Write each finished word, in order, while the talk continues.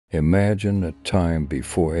Imagine a time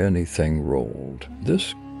before anything rolled.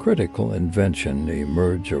 This critical invention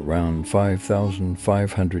emerged around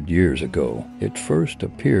 5,500 years ago. It first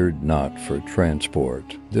appeared not for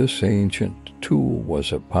transport. This ancient tool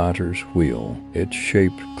was a potter's wheel. It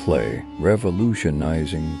shaped clay,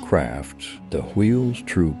 revolutionizing crafts. The wheel's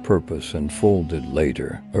true purpose unfolded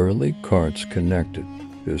later. Early carts connected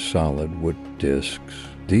to solid wood discs.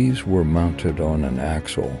 These were mounted on an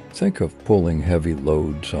axle. Think of pulling heavy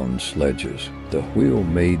loads on sledges. The wheel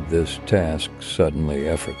made this task suddenly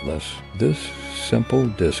effortless. This simple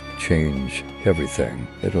disc changed everything.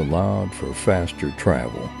 It allowed for faster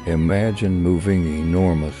travel. Imagine moving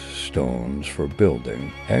enormous stones for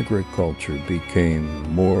building. Agriculture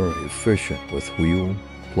became more efficient with wheel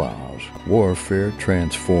plows. Warfare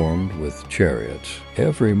transformed with chariots.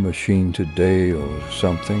 Every machine today owes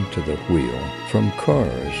something to the wheel. From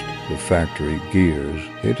cars to factory gears,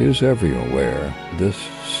 it is everywhere. This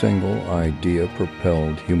single idea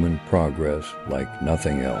propelled human progress like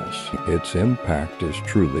nothing else. Its impact is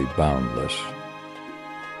truly boundless.